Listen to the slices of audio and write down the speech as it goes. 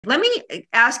Let me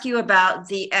ask you about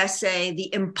the essay,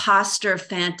 The Imposter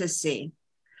Fantasy.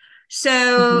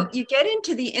 So Mhm. you get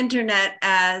into the internet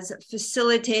as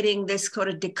facilitating this sort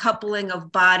of decoupling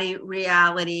of body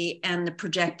reality and the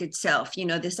projected self,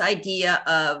 this idea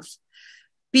of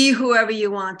be whoever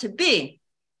you want to be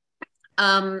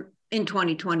in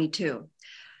 2022.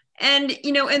 And,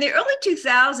 in the early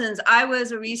 2000s, I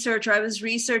was a researcher. I was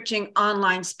researching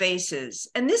online spaces.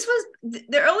 And this was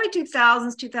the early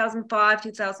 2000s, 2005,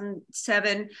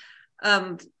 2007,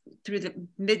 through the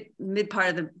mid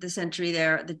part of the century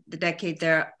there, the decade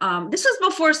there. This was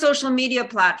before social media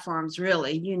platforms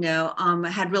really,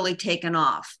 had really taken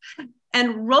off.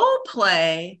 And role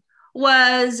play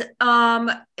was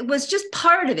just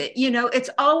part of it. It's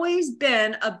always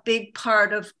been a big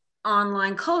part of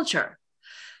online culture.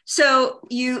 So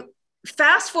you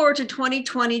fast forward to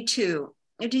 2022.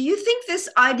 Do you think this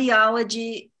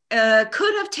ideology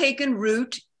could have taken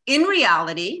root in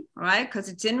reality, right? Because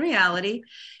it's in reality,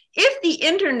 if the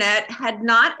internet had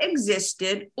not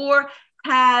existed or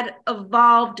had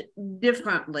evolved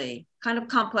differently? Kind of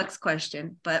complex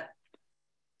question, but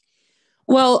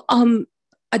Well,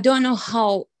 I don't know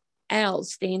how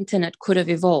else the internet could have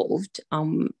evolved.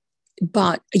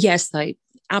 But yes, I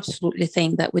absolutely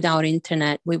think that without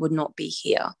internet, we would not be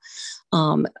here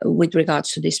with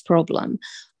regards to this problem.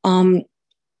 Um,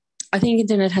 I think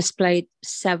internet has played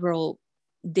several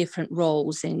different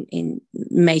roles in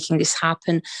making this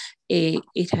happen.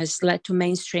 It has led to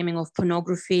mainstreaming of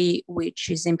pornography, which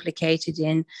is implicated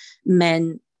in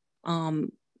men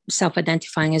um,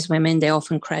 self-identifying as women. They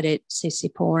often credit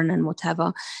sissy porn and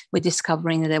whatever with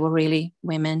discovering that they were really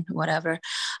women, whatever.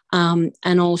 And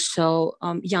also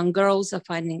young girls are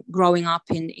finding growing up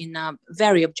in a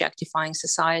very objectifying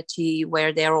society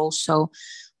where they're also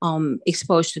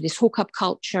exposed to this hookup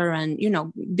culture, and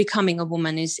becoming a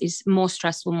woman is more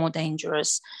stressful, more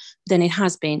dangerous than it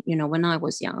has been when I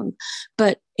was young.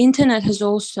 But internet has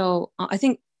also, I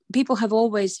think, people have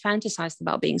always fantasized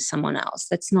about being someone else.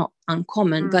 That's not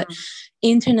uncommon, but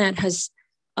internet has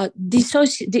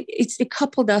it's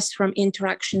decoupled us from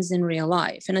interactions in real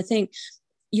life. And I think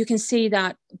you can see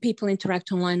that people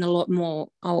interact online a lot more,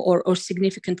 or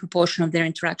significant proportion of their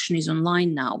interaction is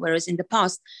online now, whereas in the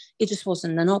past it just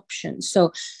wasn't an option.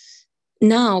 So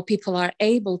now people are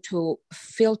able to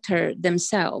filter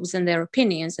themselves and their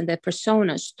opinions and their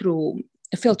personas through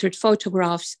filtered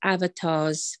photographs,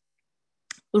 avatars,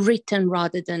 written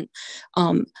rather than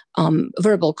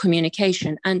verbal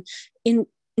communication. And in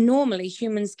normally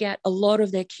humans get a lot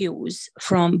of their cues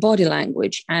from body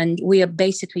language, and we are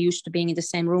basically used to being in the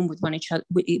same room with each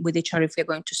other if we're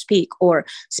going to speak, or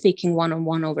speaking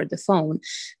one-on-one over the phone.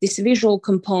 This visual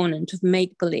component of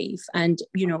make believe and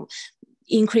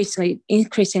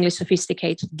increasingly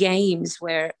sophisticated games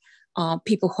where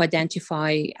people who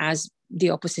identify as the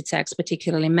opposite sex,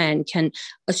 particularly men, can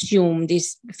assume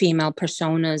these female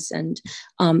personas. And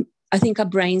I think our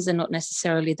brains are not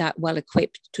necessarily that well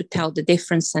equipped to tell the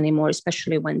difference anymore,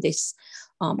 especially when this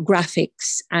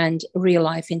graphics and real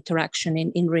life interaction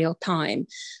in real time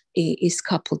is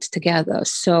coupled together.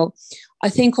 So I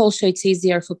think also it's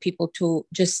easier for people to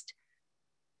just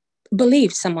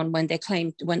believe someone when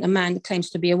a man claims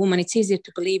to be a woman. It's easier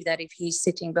to believe that if he's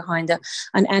sitting behind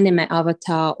an anime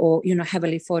avatar or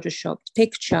heavily photoshopped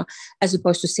picture, as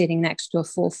opposed to sitting next to a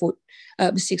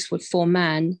 6'4"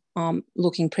 man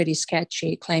looking pretty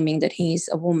sketchy, claiming that he's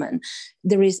a woman.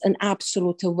 There is an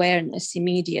absolute awareness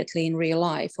immediately in real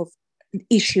life of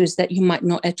issues that you might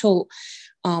not at all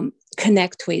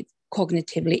connect with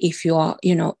cognitively if you are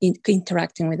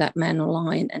interacting with that man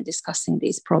online and discussing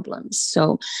these problems.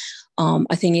 So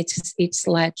I think it's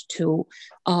led to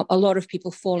a lot of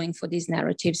people falling for these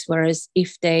narratives, whereas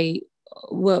if they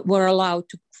were allowed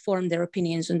to form their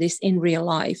opinions on this in real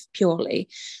life purely,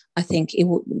 I think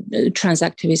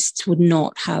transactivists would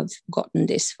not have gotten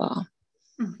this far.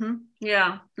 Mm-hmm.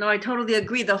 Yeah, no, I totally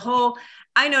agree.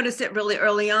 I noticed it really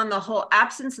early on, the whole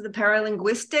absence of the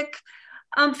paralinguistic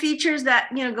features that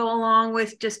go along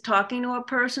with just talking to a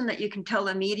person, that you can tell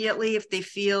immediately if they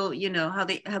feel how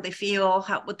they feel,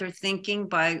 what they're thinking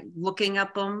by looking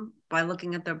at them, by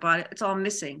looking at their body. It's all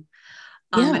missing.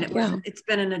 And it's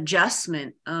been an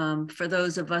adjustment for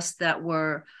those of us that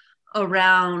were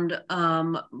around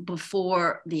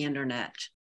before the internet.